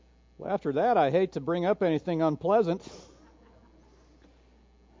Well, after that, I hate to bring up anything unpleasant,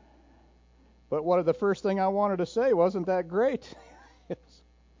 but what the first thing I wanted to say wasn't that great.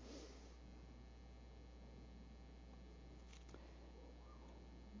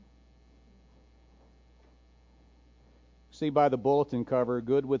 See by the bulletin cover,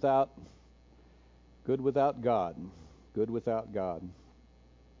 good without God. Good without God.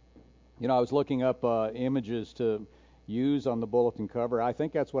 You know, I was looking up images to use on the bulletin cover. I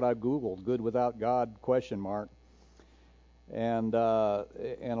think that's what I Googled, good without God, ? And a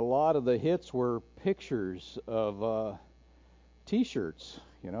lot of the hits were pictures of T-shirts.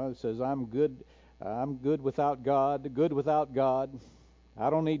 You know, it says, I'm good without God, good without God. I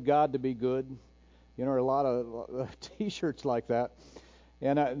don't need God to be good. You know, a lot of T-shirts like that.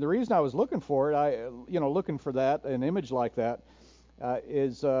 And the reason I was looking for it, looking for that, an image like that,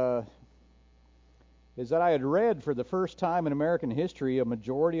 is that I had read for the first time in American history, a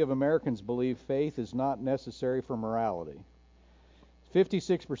majority of Americans believe faith is not necessary for morality.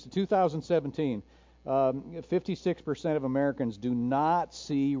 56%, 2017, 56% of Americans do not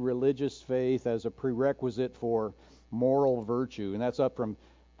see religious faith as a prerequisite for moral virtue, and that's up from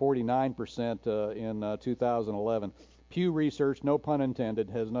 49% in 2011. Pew Research, no pun intended,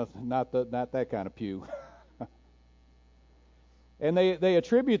 has not that kind of pew. And they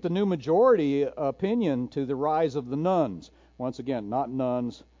attribute the new majority opinion to the rise of the nuns. Once again, not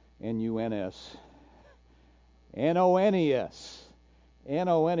nuns, N-U-N-S. N-O-N-E-S.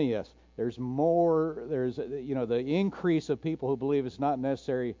 N-O-N-E-S. There's the increase of people who believe it's not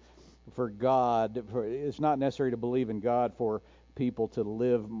necessary for God, it's not necessary to believe in God for people to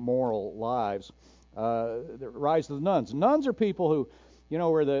live moral lives. The rise of the nuns. Nuns are people who,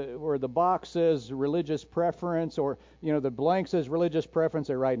 where the box says religious preference, or the blank says religious preference,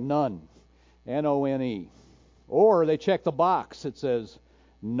 they write none, N-O-N-E, or they check the box that says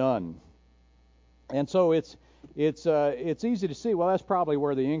none. And so it's easy to see. Well, that's probably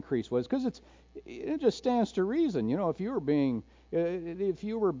where the increase was, because it just stands to reason. If you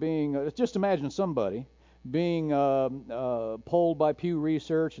were being, just imagine somebody being polled by Pew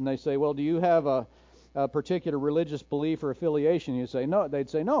Research, and they say, well, do you have a particular religious belief or affiliation? You say no. They'd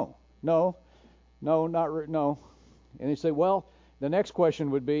say no, no, no. And they say, well, the next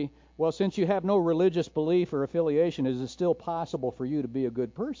question would be, well, since you have no religious belief or affiliation, is it still possible for you to be a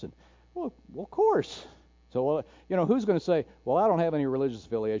good person? Well, of course. So, who's going to say, well, I don't have any religious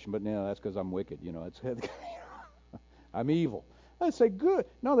affiliation, but no, that's because I'm wicked. I'm evil. They say, good.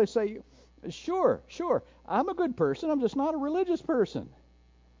 No, they say, sure, I'm a good person. I'm just not a religious person.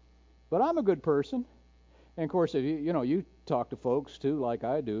 But I'm a good person. And, of course, if you talk to folks, too, like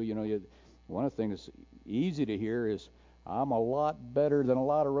I do, one of the things that's easy to hear is, I'm a lot better than a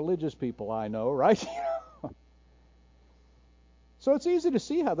lot of religious people I know, right? So it's easy to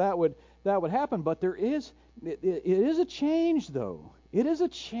see how that would happen, but it is a change, though. It is a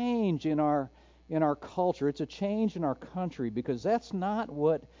change in our culture. It's a change in our country, because that's not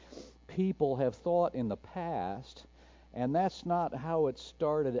what people have thought in the past, and that's not how it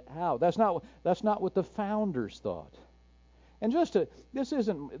started out. That's not what the founders thought. And this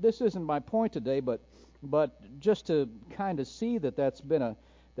isn't my point today, but just to kind of see that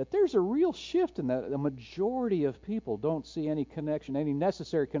there's a real shift in that. The majority of people don't see any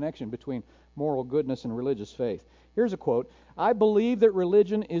necessary connection between moral goodness and religious faith. Here's a quote: I believe that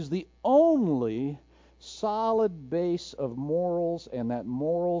religion is the only solid base of morals, and that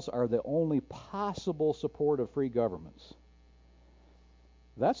morals are the only possible support of free governments.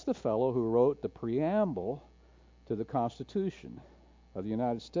 That's the fellow who wrote the preamble to the Constitution of the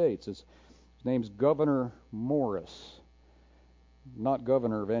United States. His name's Gouverneur Morris. Not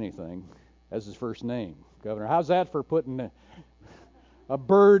governor of anything. That's his first name, Governor. How's that for putting a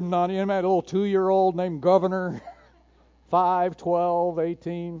burden on him? A little 2-year-old named Governor, 5, 12,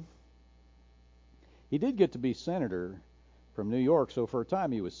 18. He did get to be senator from New York, so for a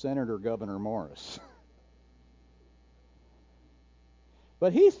time he was Senator Gouverneur Morris.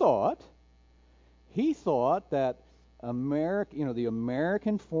 But he thought that the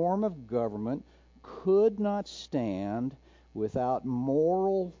American form of government could not stand without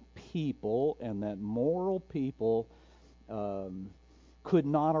moral people, and that moral people could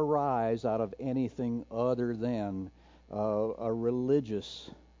not arise out of anything other than a religious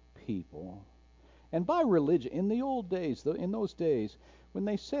people. And by religion, in those days, when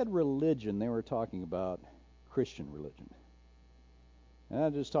they said religion, they were talking about Christian religion. And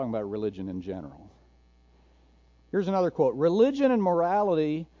I'm just talking about religion in general. Here's another quote: religion and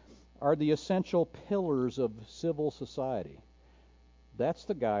morality are the essential pillars of civil society. That's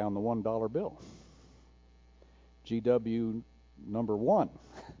the guy on the $1 bill. GW number 1.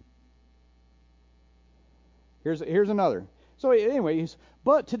 Here's another. So anyway,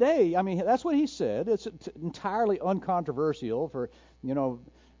 but today, I mean, that's what he said. It's entirely uncontroversial for, you know,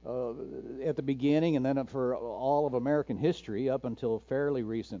 at the beginning and then for all of American history up until fairly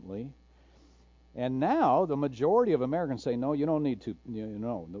recently. And now the majority of Americans say, no, you don't need to.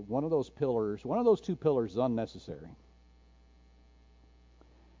 One of those two pillars is unnecessary.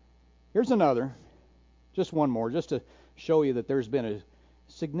 Here's another, just one more, just to show you that there's been a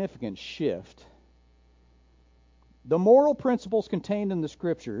significant shift. The moral principles contained in the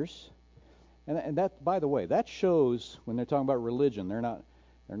Scriptures, and that, by the way, that shows when they're talking about religion,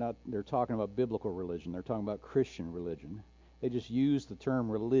 they're talking about biblical religion. They're talking about Christian religion. They just use the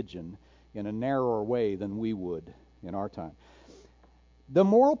term religion in a narrower way than we would in our time. The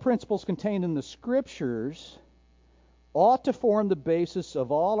moral principles contained in the Scriptures ought to form the basis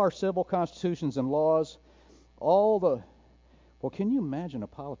of all our civil constitutions and laws. Well, can you imagine a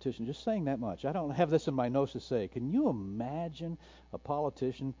politician just saying that much? I don't have this in my notes to say. Can you imagine a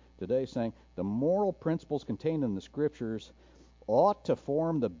politician today saying the moral principles contained in the Scriptures ought to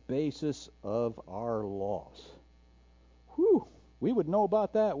form the basis of our laws? Whew, we would know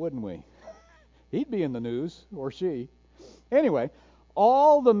about that, wouldn't we? He'd be in the news, or she. Anyway,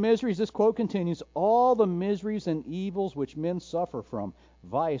 all the miseries, this quote continues, all the miseries and evils which men suffer from,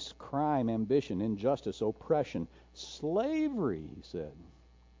 vice, crime, ambition, injustice, oppression, slavery, he said,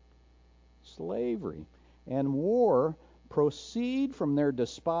 slavery, and war proceed from their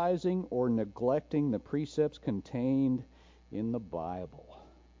despising or neglecting the precepts contained in the Bible.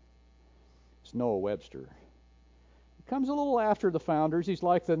 It's Noah Webster. He comes a little after the founders. He's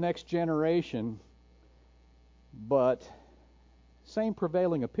like the next generation, but same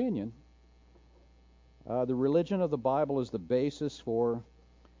prevailing opinion. The religion of the Bible is the basis for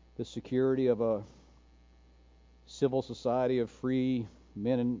the security of a civil society of free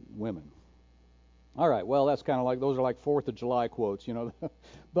men and women. All right, well, that's kind of like, those are like 4th of July quotes, you know.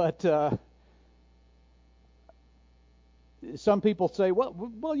 But some people say,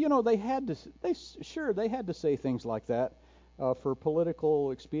 well, you know, they had to say things like that for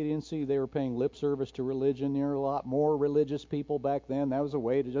political expediency. They were paying lip service to religion. There were a lot more religious people back then. That was a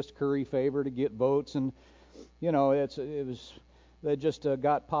way to just curry favor to get votes, and you know, they just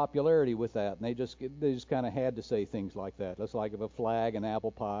got popularity with that, and they just kind of had to say things like that. That's like a flag and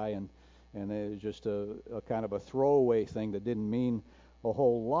apple pie, and it was just a kind of a throwaway thing that didn't mean a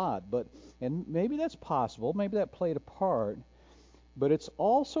whole lot. And maybe that's possible. Maybe that played a part. But it's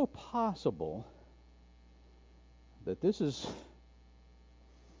also possible that this is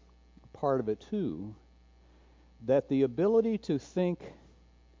part of it too, that the ability to think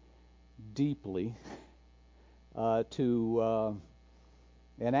deeply, an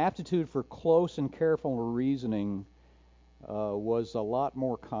aptitude for close and careful reasoning was a lot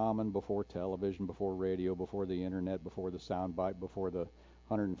more common before television, before radio, before the internet, before the soundbite, before the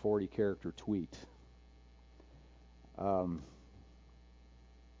 140-character tweet.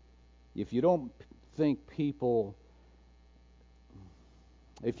 If you don't think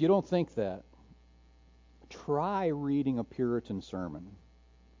that, try reading a Puritan sermon.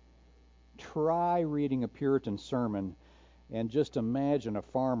 Try reading a Puritan sermon and just imagine a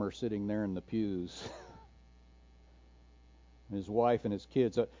farmer sitting there in the pews. His wife and his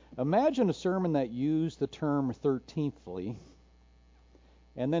kids. Imagine a sermon that used the term 13thly,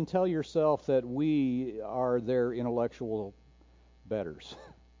 and then tell yourself that we are their intellectual betters.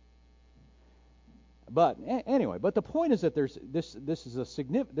 But anyway, the point is that there's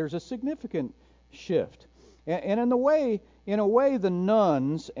a significant shift, and in a way, the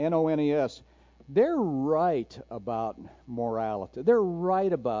nuns, N-O-N-E-S, they're right about morality. They're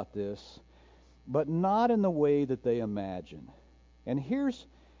right about this, but not in the way that they imagine. And here's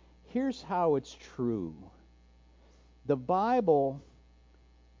how it's true. The Bible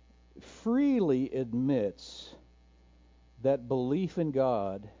freely admits that belief in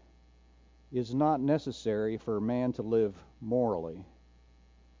God is not necessary for man to live morally.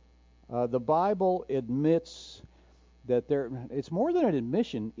 The Bible admits that it's more than an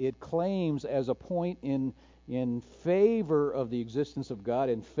admission. It claims as a point in favor of the existence of God,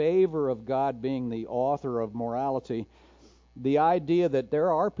 in favor of God being the author of morality, the idea that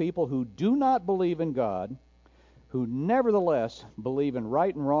there are people who do not believe in God, who nevertheless believe in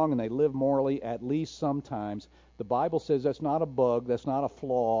right and wrong, and they live morally at least sometimes. The Bible says that's not a bug, that's not a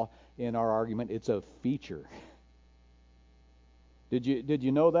flaw in our argument, it's a feature. Did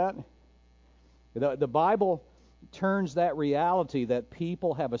you know that? The Bible turns that reality that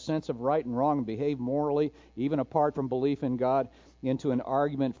people have a sense of right and wrong and behave morally, even apart from belief in God, into an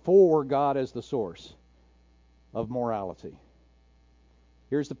argument for God as the source of morality.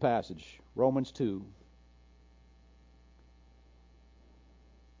 Here's the passage, Romans 2.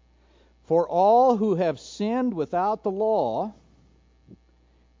 For all who have sinned without the law,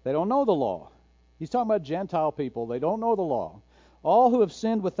 they don't know the law. He's talking about Gentile people. They don't know the law. All who have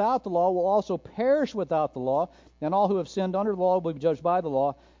sinned without the law will also perish without the law, and all who have sinned under the law will be judged by the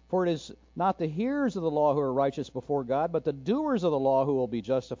law. For it is not the hearers of the law who are righteous before God, but the doers of the law who will be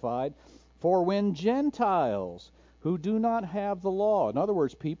justified. For when Gentiles who do not have the law, in other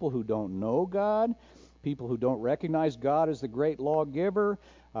words, people who don't know God, people who don't recognize God as the great lawgiver,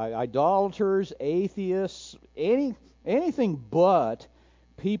 idolaters, atheists, anything but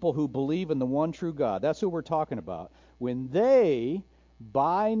people who believe in the one true God. That's who we're talking about. When they,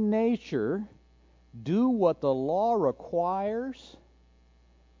 by nature, do what the law requires,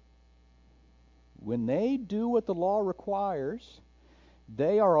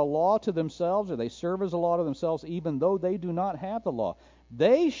 they are a law to themselves, or they serve as a law to themselves, even though they do not have the law.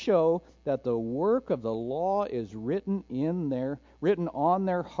 They show that the work of the law is written on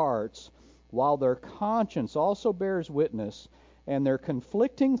their hearts, while their conscience also bears witness, and their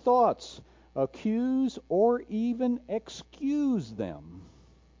conflicting thoughts accuse or even excuse them.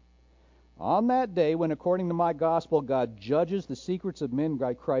 On that day, when according to my gospel, God judges the secrets of men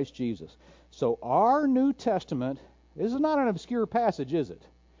by Christ Jesus. So our New Testament, this is not an obscure passage, is it?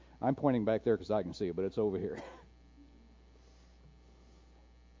 I'm pointing back there because I can see it, but it's over here.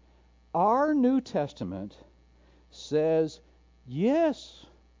 Our New Testament says, yes,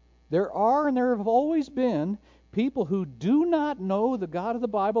 there are and there have always been people who do not know the God of the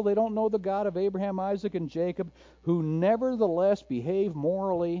Bible. They don't know the God of Abraham, Isaac, and Jacob, who nevertheless behave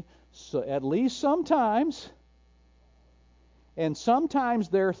morally, so at least sometimes. And sometimes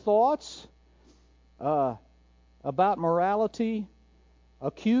their thoughts about morality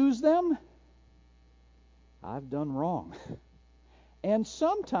accuse them. I've done wrong. And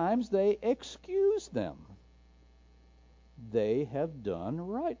sometimes they excuse them. They have done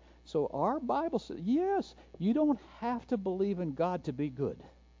right. So our Bible says, yes, you don't have to believe in God to be good.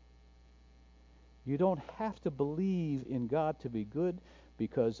 You don't have to believe in God to be good,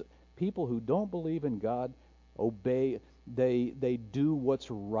 because people who don't believe in God obey, they do what's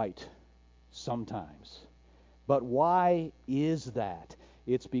right sometimes. But why is that?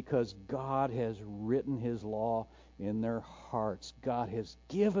 It's because God has written His law in their hearts. God has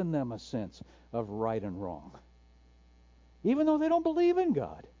given them a sense of right and wrong, even though they don't believe in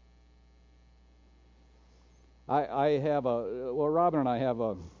God. Robin and I have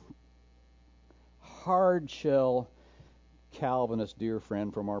a hard shell Calvinist dear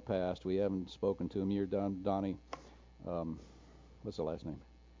friend from our past. We haven't spoken to him. You're Donnie. What's the last name?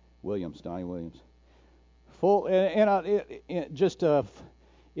 Williams. Donnie Williams.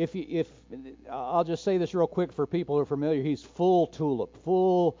 If I'll just say this real quick for people who are familiar. He's full tulip,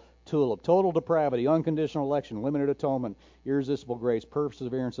 total depravity, unconditional election, limited atonement, irresistible grace,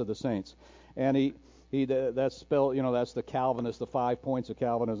 perseverance of the saints, and that's spelled, that's the Calvinist, the 5 points of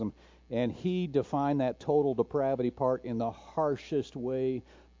Calvinism, and he defined that total depravity part in the harshest way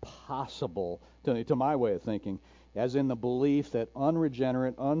possible, to my way of thinking, as in the belief that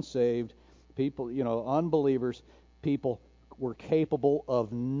unregenerate, unsaved people, unbelievers, people were capable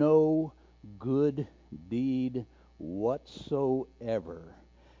of no good deed whatsoever,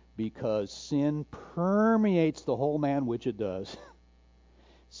 because sin permeates the whole man, which it does.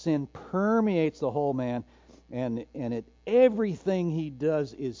 Sin permeates the whole man, and everything he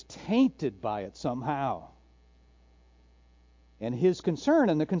does is tainted by it somehow. And his concern,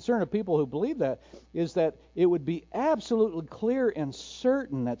 and the concern of people who believe that, is that it would be absolutely clear and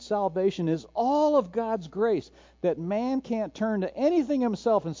certain that salvation is all of God's grace, that man can't turn to anything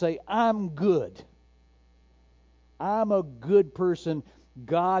himself and say, I'm good. I'm a good person.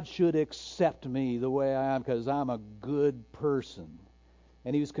 God should accept me the way I am because I'm a good person.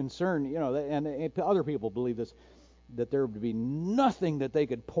 And he was concerned, and other people believe this, that there would be nothing that they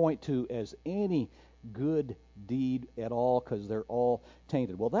could point to as any good deed at all, because they're all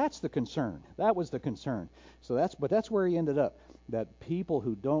tainted. Well, that's the concern. That was the concern. But that's where he ended up, that people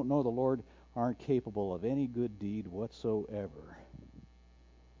who don't know the Lord aren't capable of any good deed whatsoever.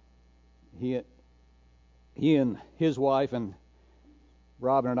 He and his wife and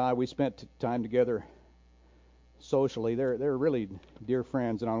Robin and I, we spent time together socially. They're really dear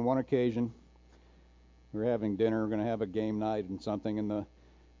friends, and on one occasion we were having dinner. We're going to have a game night and something, and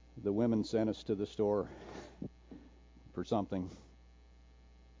the women sent us to the store for something.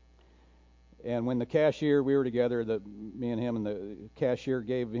 And when the cashier, we were together, me and him, and the cashier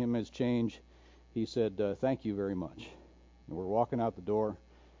gave him his change, he said, thank you very much. And we're walking out the door.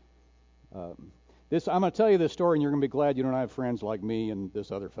 I'm going to tell you this story, and you're going to be glad you don't have friends like me and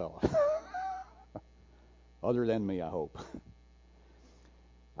this other fella. Other than me, I hope.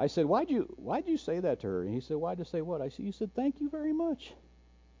 I said, why'd you say that to her? And he said, why'd I say what? I said, you said, thank you very much.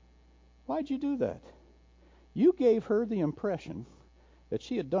 Why'd you do that? You gave her the impression that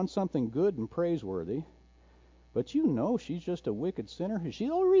she had done something good and praiseworthy, but you know she's just a wicked sinner.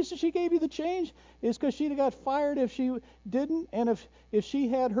 The only reason she gave you the change is because she'd have got fired if she didn't, and if she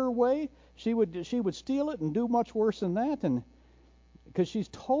had her way, she would steal it and do much worse than that, and because she's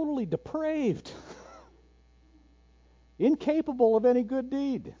totally depraved, incapable of any good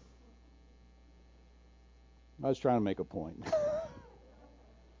deed. I was trying to make a point.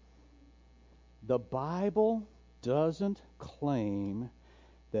 The Bible doesn't claim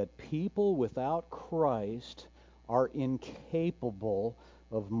that people without Christ are incapable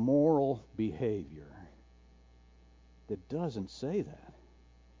of moral behavior. It doesn't say that.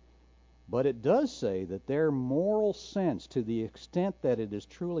 But it does say that their moral sense, to the extent that it is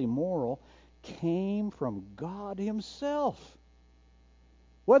truly moral, came from God Himself,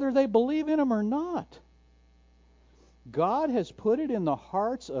 whether they believe in Him or not. God has put it in the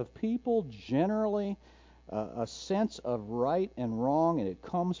hearts of people generally a sense of right and wrong, and it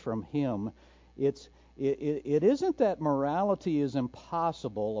comes from Him. It isn't that morality is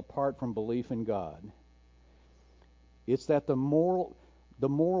impossible apart from belief in God. It's that the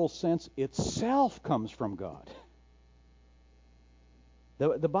moral sense itself comes from God.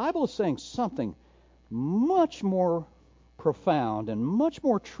 The Bible is saying something much more profound and much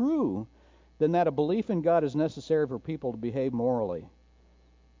more true than that a belief in God is necessary for people to behave morally.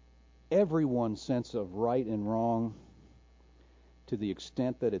 Everyone's sense of right and wrong, to the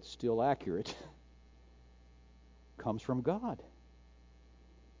extent that it's still accurate, comes from God.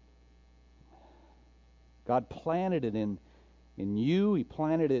 God planted it in you, He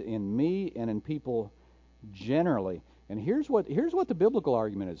planted it in me, and in people generally. And here's what the biblical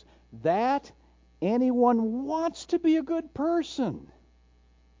argument is. That anyone wants to be a good person.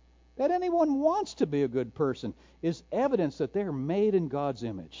 That anyone wants to be a good person is evidence that they're made in God's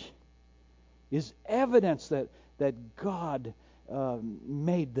image. Is evidence that God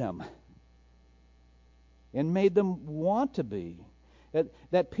made them. And made them want to be.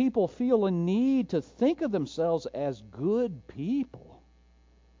 That people feel a need to think of themselves as good people.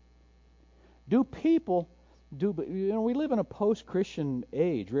 We live in a post-Christian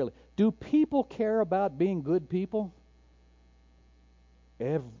age, really. Do people care about being good people?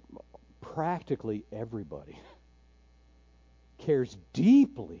 Practically everybody cares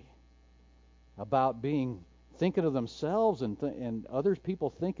deeply about thinking of themselves and other people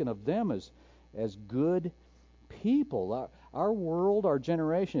thinking of them as good people. Our world, our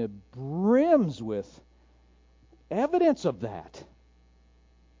generation, it brims with evidence of that.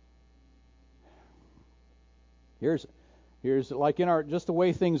 Here's like just the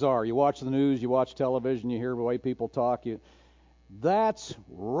way things are. You watch the news, you watch television, you hear the way people talk. That's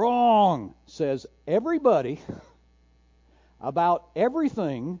wrong, says everybody about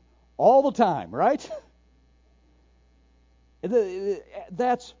everything all the time, right?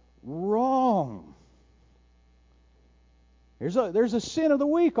 That's wrong. There's a sin of the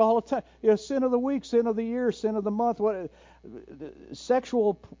week all the time. Sin of the week, sin of the year, sin of the month.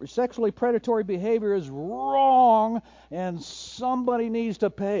 Sexually predatory behavior is wrong, and somebody needs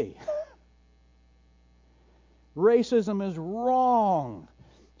to pay. Racism is wrong.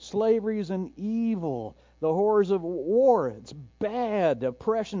 Slavery is an evil. The horrors of war, it's bad.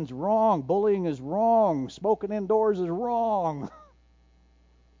 Oppression's wrong. Bullying is wrong. Smoking indoors is wrong.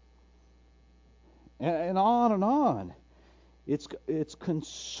 And on and on. It's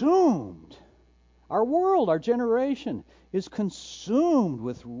consumed. Our world, our generation, is consumed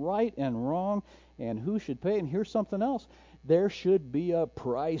with right and wrong and who should pay. And here's something else. There should be a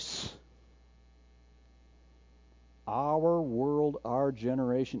price. Our world, our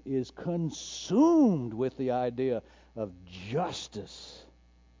generation is consumed with the idea of justice.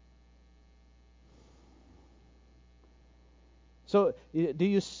 So, do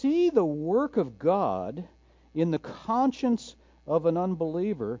you see the work of God in the conscience of an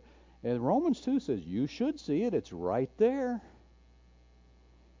unbeliever? And Romans 2 says you should see it. It's right there.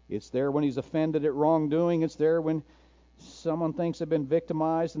 It's there when he's offended at wrongdoing. It's there when someone thinks they've been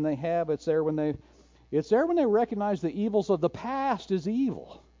victimized, and they have. It's there when they recognize the evils of the past as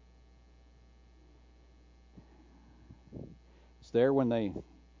evil. It's there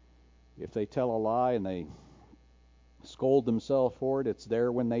if they tell a lie and they scold themselves for it. It's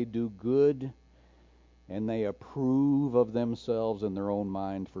there when they do good and they approve of themselves in their own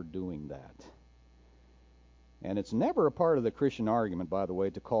mind for doing that. And it's never a part of the Christian argument, by the way,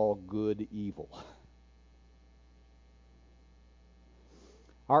 to call good evil.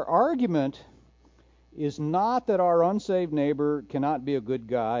 Our argument is not that our unsaved neighbor cannot be a good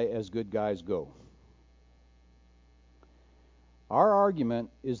guy as good guys go. Our argument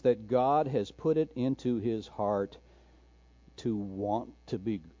is that God has put it into his heart to want to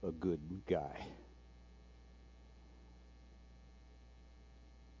be a good guy.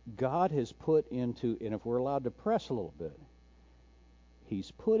 God has put into, and if we're allowed to press a little bit,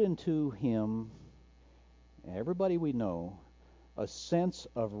 he's put into him, everybody we know, a sense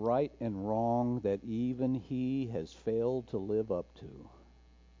of right and wrong that even he has failed to live up to.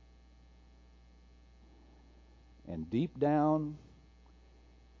 And deep down,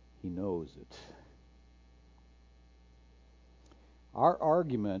 he knows it. Our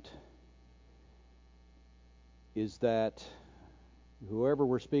argument is that whoever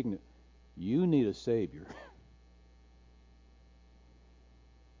we're speaking to, you need a Savior.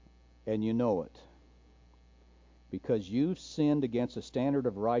 And you know it. Because you've sinned against a standard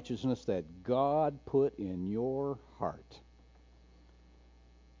of righteousness that God put in your heart.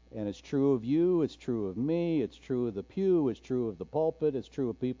 And it's true of you, it's true of me, it's true of the pew, it's true of the pulpit, it's true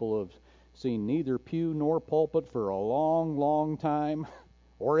of people who have seen neither pew nor pulpit for a long, long time,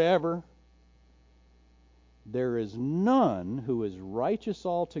 or ever. There is none who is righteous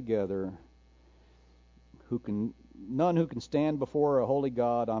altogether, none who can stand before a holy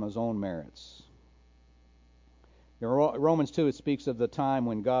God on his own merits. In Romans 2, it speaks of the time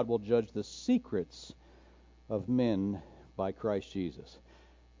when God will judge the secrets of men by Christ Jesus.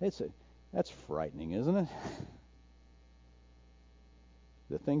 That's frightening, isn't it?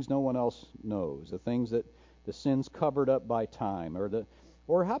 The things no one else knows, the things that the sins covered up by time,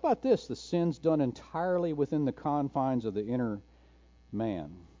 or how about this, the sins done entirely within the confines of the inner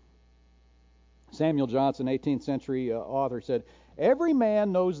man. Samuel Johnson, 18th century author, said, "Every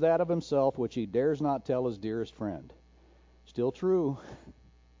man knows that of himself which he dares not tell his dearest friend." Still true.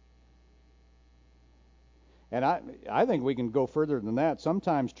 And I think we can go further than that.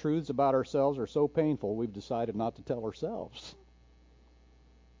 Sometimes truths about ourselves are so painful we've decided not to tell ourselves.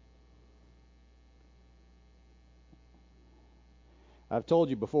 I've told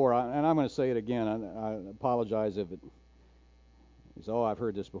you before, and I'm going to say it again. I apologize if it's, I've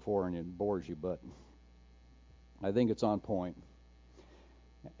heard this before and it bores you, but I think it's on point.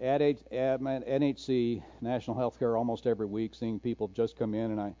 At NHC, National Healthcare, almost every week, seeing people just come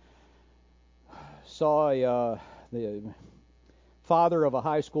in, and I saw the father of a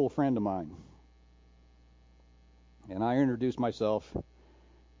high school friend of mine. And I introduced myself,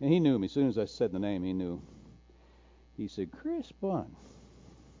 and he knew me. As soon as I said the name, he knew. He said, "Chris Bunn,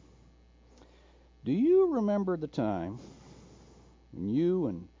 do you remember the time when you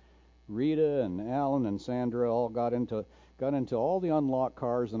and Rita and Alan and Sandra all got into all the unlocked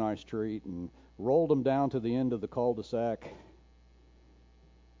cars in our street and rolled them down to the end of the cul-de-sac?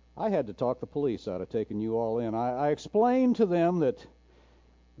 I had to talk the police out of taking you all in. I explained to the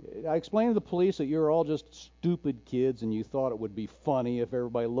police that you were all just stupid kids and you thought it would be funny if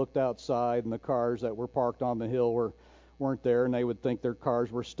everybody looked outside and the cars that were parked on the hill weren't there, and they would think their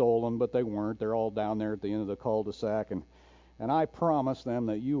cars were stolen, but they weren't. They're all down there at the end of the cul-de-sac. And I promised them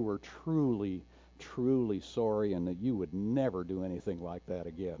that you were truly, truly sorry and that you would never do anything like that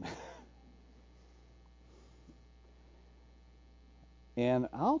again." And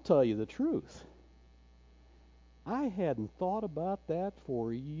I'll tell you the truth. I hadn't thought about that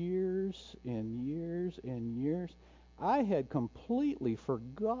for years and years and years. I had completely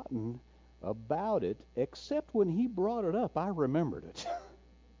forgotten about it, except when he brought it up, I remembered it.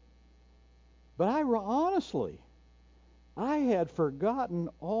 But honestly, I had forgotten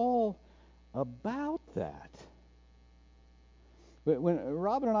all about that. But when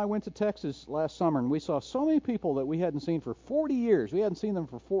Robin and I went to Texas last summer, and we saw so many people that we hadn't seen for 40 years. We hadn't seen them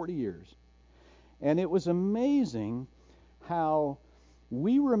for 40 years. And it was amazing how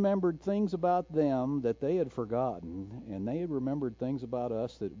we remembered things about them that they had forgotten, and they had remembered things about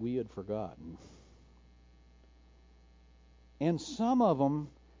us that we had forgotten. And some of them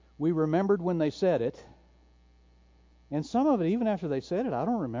we remembered when they said it, and some of it, even after they said it, I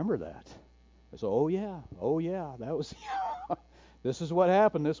don't remember that. I said, oh yeah, that was, this is what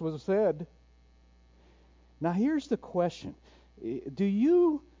happened, this was said. Now here's the question. Do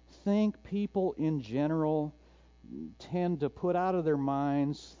you think people in general tend to put out of their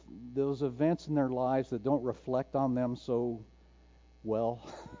minds those events in their lives that don't reflect on them so well?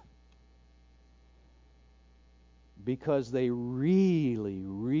 Because they really,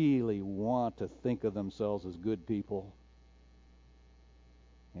 really want to think of themselves as good people.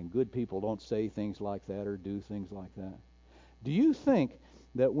 And good people don't say things like that or do things like that. Do you think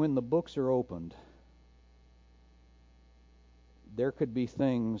that when the books are opened, there could be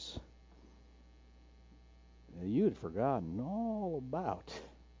things you had forgotten all about.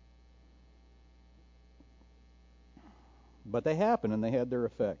 But they happened, and they had their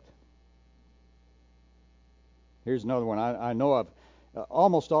effect. Here's another one. I know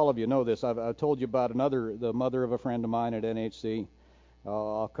almost all of you know this. I've told you about the mother of a friend of mine at NHC.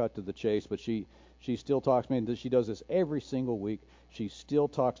 I'll cut to the chase, but she still talks to me, and she does this every single week. She still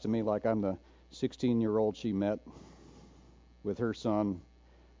talks to me like I'm the 16-year-old she met with her son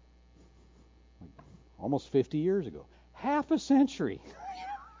almost 50 years ago. Half a century.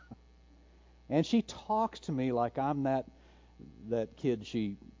 And she talks to me like I'm that kid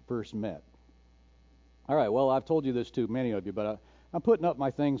she first met. All right, well, I've told you this to many of you, but I'm putting up my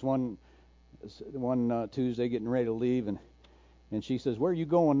things one Tuesday, getting ready to leave, and she says, "Where are you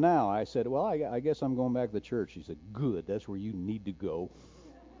going now?" I said, "Well, I guess I'm going back to the church." She said, "Good, that's where you need to go.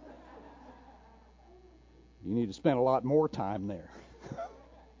 You need to spend a lot more time there."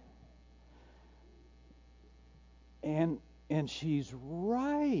 And she's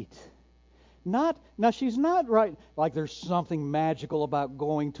right. She's not right like there's something magical about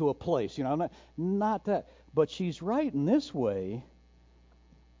going to a place, not that. But she's right in this way.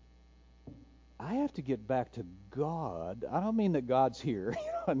 I have to get back to God. I don't mean that God's here,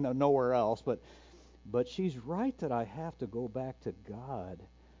 nowhere else, but she's right that I have to go back to God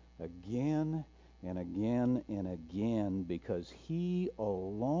again and again and again, because He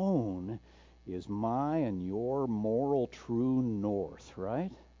alone is my and your moral true north,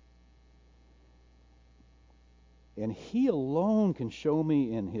 right? And He alone can show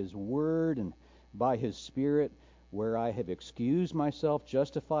me in His Word and by His Spirit where I have excused myself,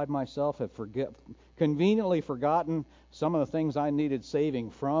 justified myself, have conveniently forgotten some of the things I needed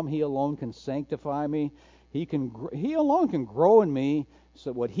saving from. He alone can sanctify me. He alone can grow in me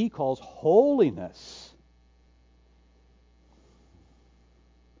so what He calls holiness.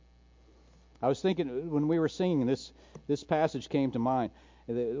 I was thinking when we were singing, this passage came to mind,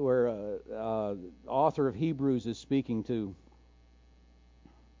 where author of Hebrews is speaking to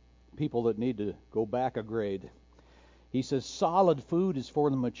people that need to go back a grade. He says, "Solid food is for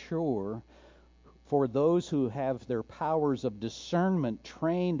the mature, for those who have their powers of discernment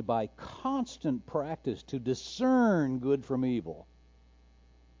trained by constant practice to discern good from evil."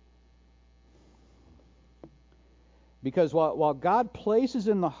 Because while God places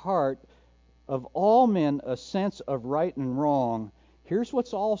in the heart of all men a sense of right and wrong, here's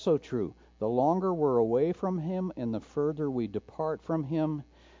what's also true. The longer we're away from Him and the further we depart from Him,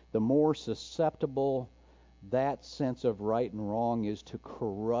 the more susceptible that sense of right and wrong is to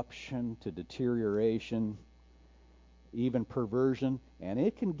corruption, to deterioration, even perversion. And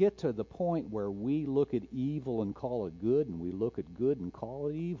it can get to the point where we look at evil and call it good, and we look at good and call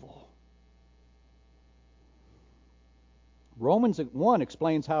it evil. Romans 1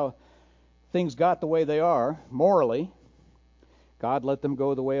 explains how things got the way they are morally. God let them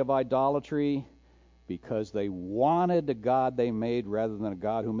go the way of idolatry because they wanted a God they made rather than a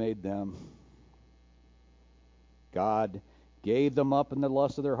God who made them. God gave them up in the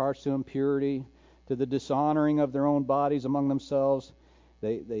lust of their hearts to impurity, to the dishonoring of their own bodies among themselves.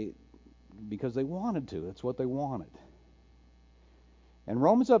 Because they wanted to. That's what they wanted. And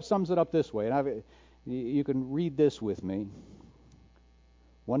Romans sums it up this way, and you can read this with me.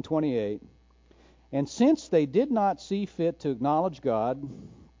 1:28. "And since they did not see fit to acknowledge God,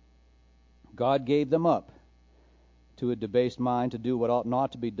 God gave them up to a debased mind to do what ought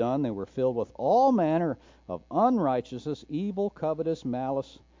not to be done. They were filled with all manner of unrighteousness, evil, covetous,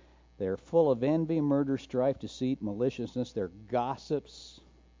 malice. They are full of envy, murder, strife, deceit, maliciousness. They're gossips,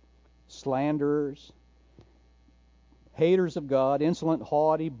 slanderers, haters of God, insolent,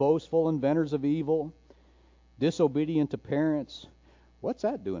 haughty, boastful, inventors of evil, disobedient to parents." What's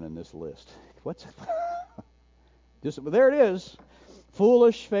that doing in this list? There it is.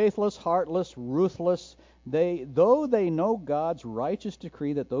 "Foolish, faithless, heartless, ruthless. Though they know God's righteous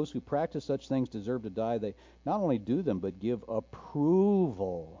decree that those who practice such things deserve to die, they not only do them, but give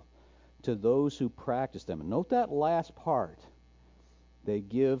approval to those who practice them." And note that last part. They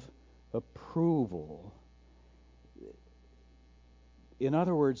give approval. In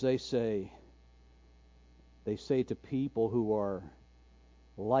other words, they say to people who are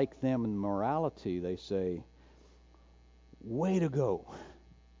like them in morality, they say, "Way to go.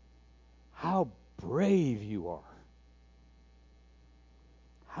 How brave you are.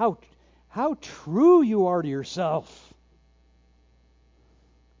 How true you are to yourself.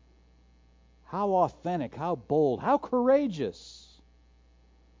 How authentic, how bold, how courageous."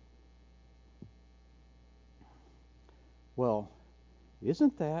 Well,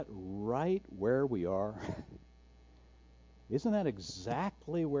 isn't that right where we are? Isn't that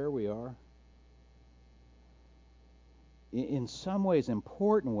exactly where we are? in some ways,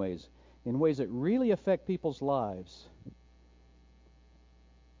 important ways, in ways that really affect people's lives.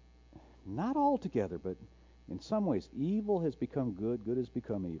 Not altogether, but in some ways, evil has become good, good has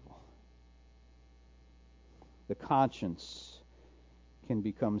become evil. The conscience can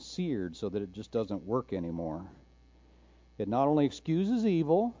become seared so that it just doesn't work anymore. It not only excuses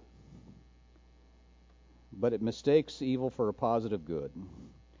evil, but it mistakes evil for a positive good.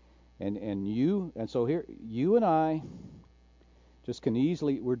 And so here you and I just can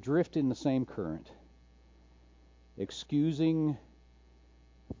easily, we're drifting the same current, excusing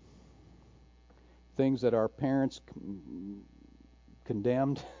things that our parents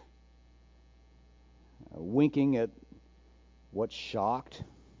condemned, winking at what shocked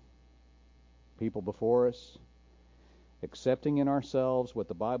people before us, accepting in ourselves what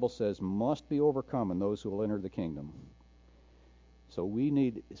the Bible says must be overcome in those who will enter the kingdom. So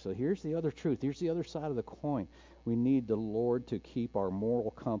here's the other truth. Here's the other side of the coin. We need the Lord to keep our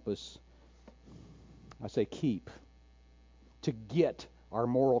moral compass. I say keep. To get our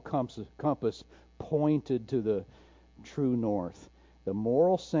moral compass pointed to the true north. The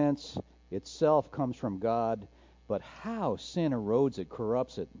moral sense itself comes from God, but how sin erodes it,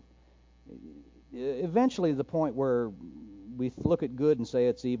 corrupts it. Eventually, the point where we look at good and say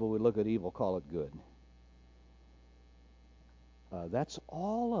it's evil, we look at evil, call it good. That's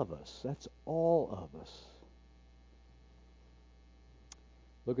all of us. That's all of us.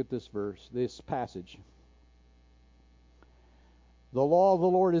 Look at this verse, this passage. The law of the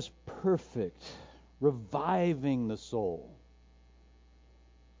Lord is perfect, reviving the soul.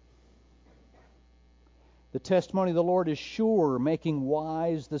 The testimony of the Lord is sure, making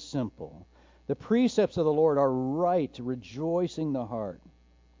wise the simple. The precepts of the Lord are right, rejoicing the heart.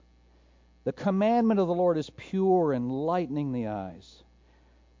 The commandment of the Lord is pure, enlightening the eyes.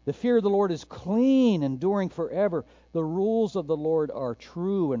 The fear of the Lord is clean, enduring forever. The rules of the Lord are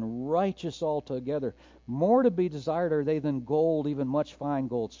true and righteous altogether. More to be desired are they than gold, even much fine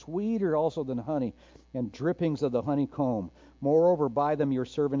gold, sweeter also than honey, and drippings of the honeycomb. Moreover, by them your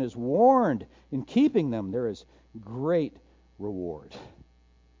servant is warned. In keeping them there is great reward.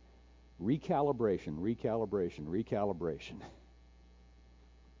 Recalibration, recalibration, recalibration.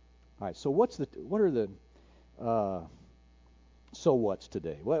 All right, so what are the so what's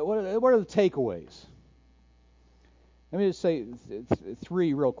today? What are the takeaways? Let me just say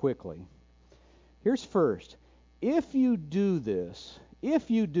three real quickly. Here's first. If you do this,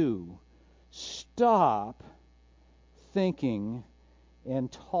 stop thinking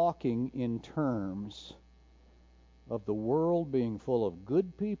and talking in terms of the world being full of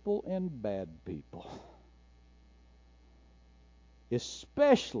good people and bad people.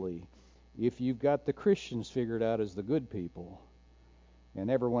 Especially if you've got the Christians figured out as the good people and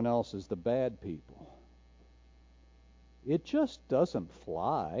everyone else is the bad people. It just doesn't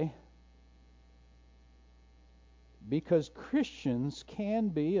fly. Because Christians can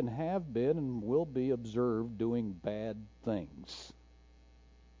be and have been and will be observed doing bad things.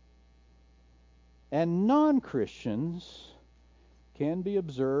 And non-Christians can be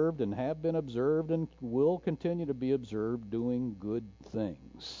observed and have been observed and will continue to be observed doing good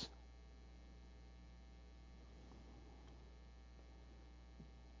things.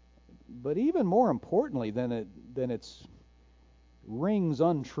 But even more importantly than it rings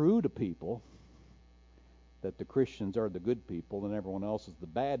untrue to people that the Christians are the good people and everyone else is the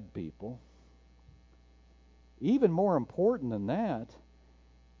bad people, even more important than that,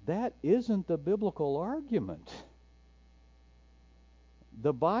 that isn't the biblical argument.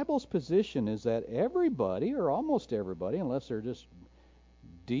 The Bible's position is that everybody, or almost everybody, unless they're just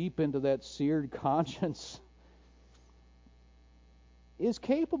deep into that seared conscience, is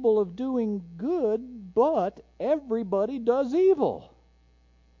capable of doing good, but everybody does evil.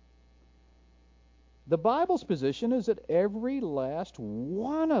 The Bible's position is that every last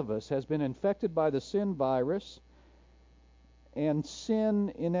one of us has been infected by the sin virus, and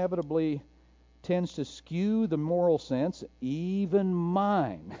sin inevitably tends to skew the moral sense, even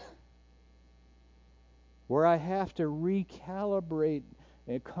mine, where I have to recalibrate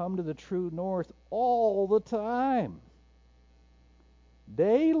and come to the true north all the time,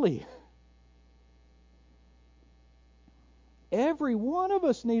 daily. Every one of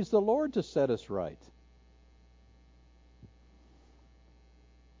us needs the Lord to set us right.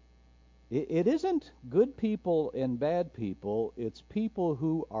 It isn't good people and bad people. It's people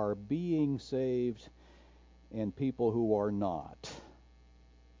who are being saved and people who are not.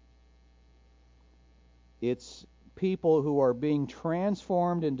 It's people who are being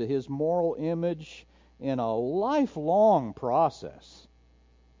transformed into His moral image in a lifelong process.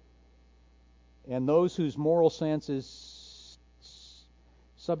 And those whose moral sense is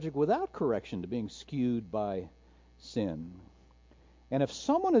subject without correction to being skewed by sin. And if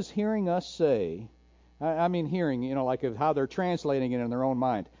someone is hearing us say, I mean hearing, like how they're translating it in their own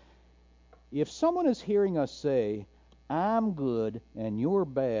mind. If someone is hearing us say, I'm good and you're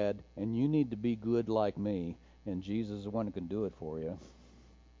bad and you need to be good like me, and Jesus is the one who can do it for you,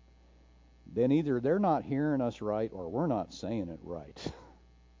 then either they're not hearing us right or we're not saying it right.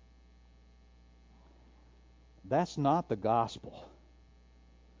 That's not the gospel.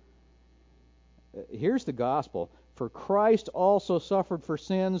 Here's the gospel. For Christ also suffered for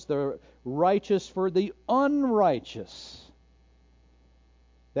sins, the righteous for the unrighteous,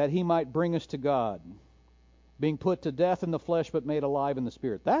 that he might bring us to God, being put to death in the flesh but made alive in the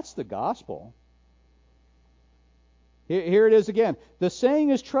spirit. That's the gospel. Here it is again. The saying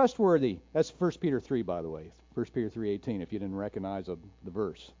is trustworthy. That's 1 Peter 3, by the way. 1 Peter 3:18, if you didn't recognize the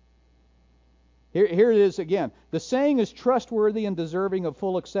verse. Here it is again. The saying is trustworthy and deserving of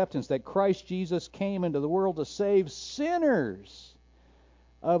full acceptance, that Christ Jesus came into the world to save sinners,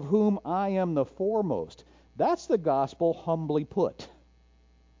 of whom I am the foremost. That's the gospel humbly put.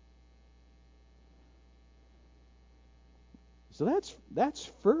 So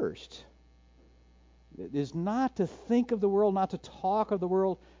that's first. It is not to think of the world, not to talk of the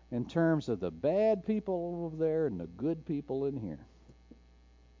world in terms of the bad people over there and the good people in here.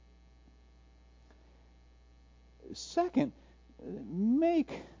 Second, make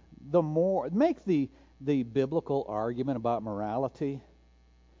the biblical argument about morality.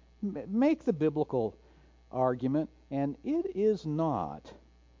 Make the biblical argument, and it is not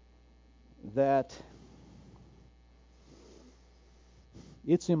that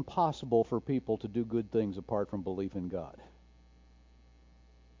it's impossible for people to do good things apart from belief in God.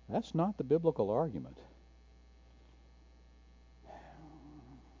 That's not the biblical argument.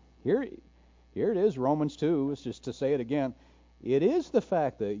 Here it is, Romans 2, it's just to say it again. It is the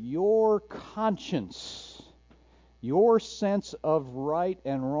fact that your conscience, your sense of right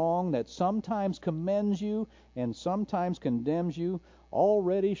and wrong that sometimes commends you and sometimes condemns you,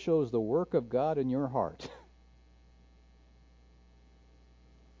 already shows the work of God in your heart.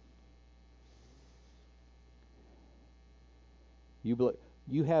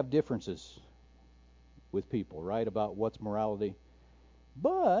 You have differences with people, right, about what's morality.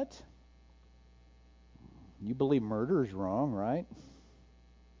 But you believe murder is wrong, right?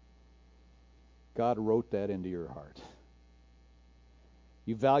 God wrote that into your heart.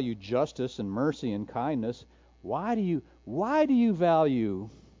 You value justice and mercy and kindness. Why do you value?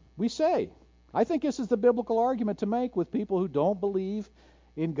 We say, I think this is the biblical argument to make with people who don't believe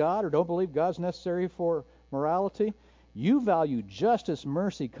in God or don't believe God's necessary for morality. You value justice,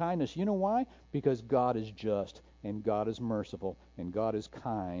 mercy, kindness. You know why? Because God is just, and God is merciful, and God is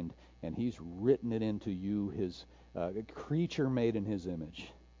kind, and He's written it into you, His creature made in His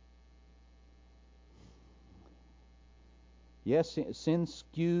image. Yes, sin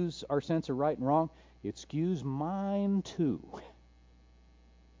skews our sense of right and wrong. It skews mine too.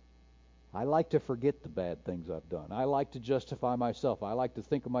 I like to forget the bad things I've done. I like to justify myself. I like to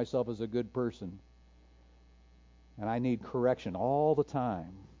think of myself as a good person. And I need correction all the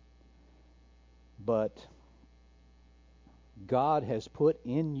time. But God has put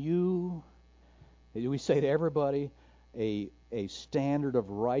in you, we say to everybody, a standard of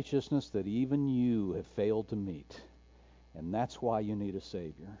righteousness that even you have failed to meet. And that's why you need a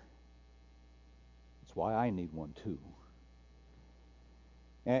Savior. That's why I need one too.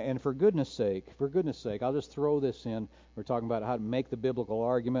 And for goodness sake, I'll just throw this in. We're talking about how to make the biblical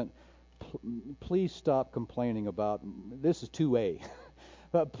argument. Please stop complaining about, this is 2A,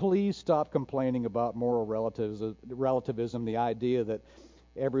 but please stop complaining about moral relativism, the idea that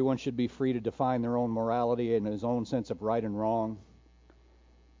everyone should be free to define their own morality and his own sense of right and wrong.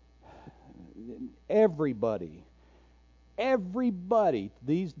 Everybody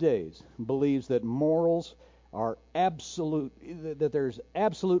these days believes that morals are absolute, that there's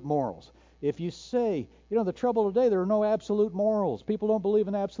absolute morals. If you say, the trouble today, there are no absolute morals. People don't believe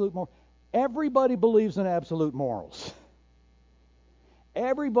in absolute morals. Everybody believes in absolute morals.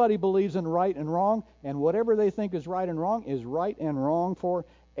 Everybody believes in right and wrong, and whatever they think is right and wrong for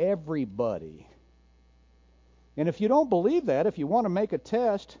everybody. And if you don't believe that, if you want to make a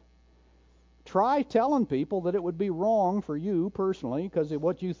test, try telling people that it would be wrong for you personally, because of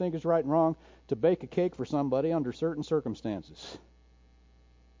what you think is right and wrong, to bake a cake for somebody under certain circumstances.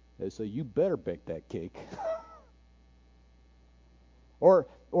 They say, you better bake that cake.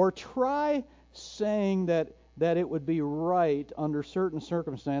 Or try saying that it would be right under certain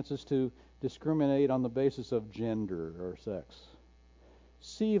circumstances to discriminate on the basis of gender or sex.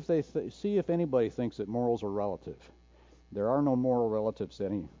 See if anybody thinks that morals are relative. There are no moral relatives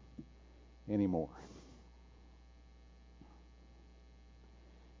anymore.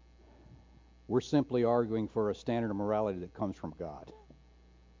 We're simply arguing for a standard of morality that comes from God.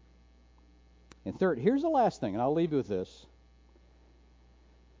 And third, here's the last thing, and I'll leave you with this.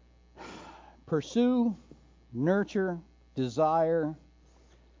 Pursue, nurture, desire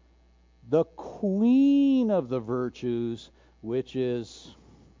the queen of the virtues, which is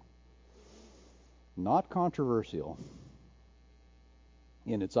not controversial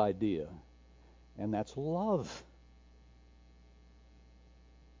in its idea, and that's love.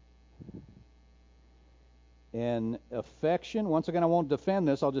 An affection, once again I won't defend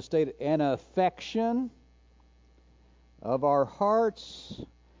this, I'll just state it, an affection of our hearts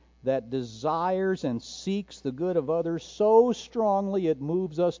that desires and seeks the good of others so strongly it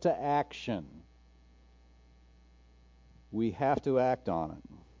moves us to action. We have to act on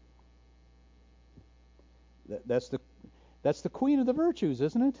it. That's the queen of the virtues,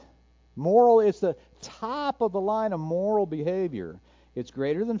 isn't it? Moral is the top of the line of moral behavior. It's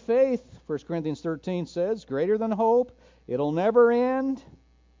greater than faith, 1 Corinthians 13 says, greater than hope. It'll never end.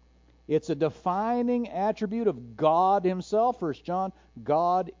 It's a defining attribute of God Himself. 1 John,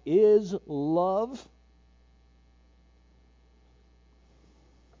 God is love.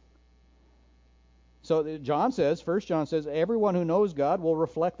 So 1 John says, everyone who knows God will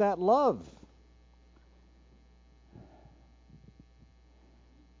reflect that love.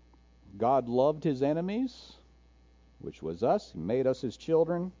 God loved His enemies, which was us. He made us His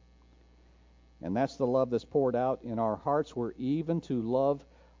children. And that's the love that's poured out in our hearts. We're even to love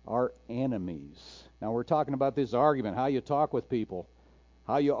our enemies. Now we're talking about this argument, how you talk with people,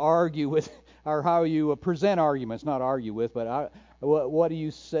 how you argue with, or how you present arguments, not argue with, but what do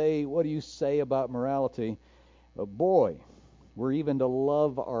you say? What do you say about morality? Boy, we're even to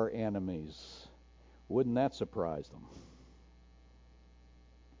love our enemies. Wouldn't that surprise them?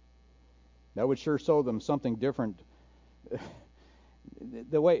 That would sure show them something different.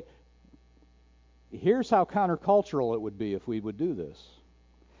 Here's how countercultural it would be if we would do this.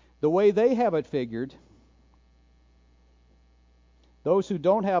 The way they have it figured, those who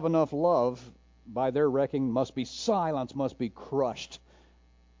don't have enough love, by their reckoning, must be silenced, must be crushed,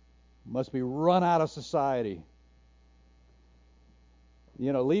 must be run out of society.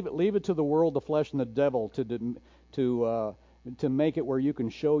 Leave it to the world, the flesh, and the devil to make it where you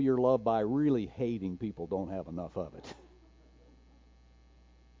can show your love by really hating people don't have enough of it.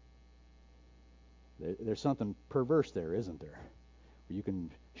 There's something perverse there, isn't there? Where you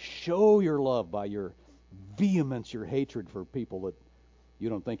can show your love by your vehemence, your hatred for people that you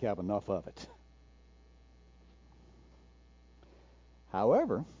don't think have enough of it.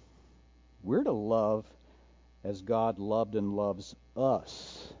 However, we're to love as God loved and loves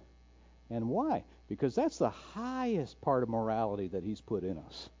us. And why? Because that's the highest part of morality that He's put in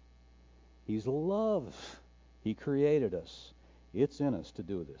us. He's love. He created us. It's in us to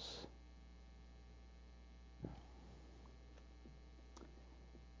do this.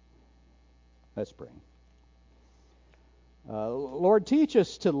 Let's pray. Lord, teach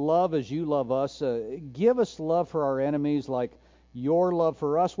us to love as You love us. Give us love for our enemies like Your love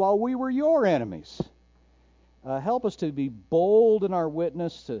for us while we were Your enemies. Help us to be bold in our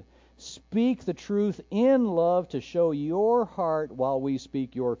witness, to speak the truth in love, to show Your heart while we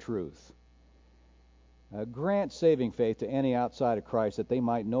speak Your truth. Grant saving faith to any outside of Christ that they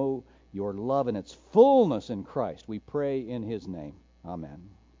might know Your love in its fullness in Christ. We pray in His name. Amen.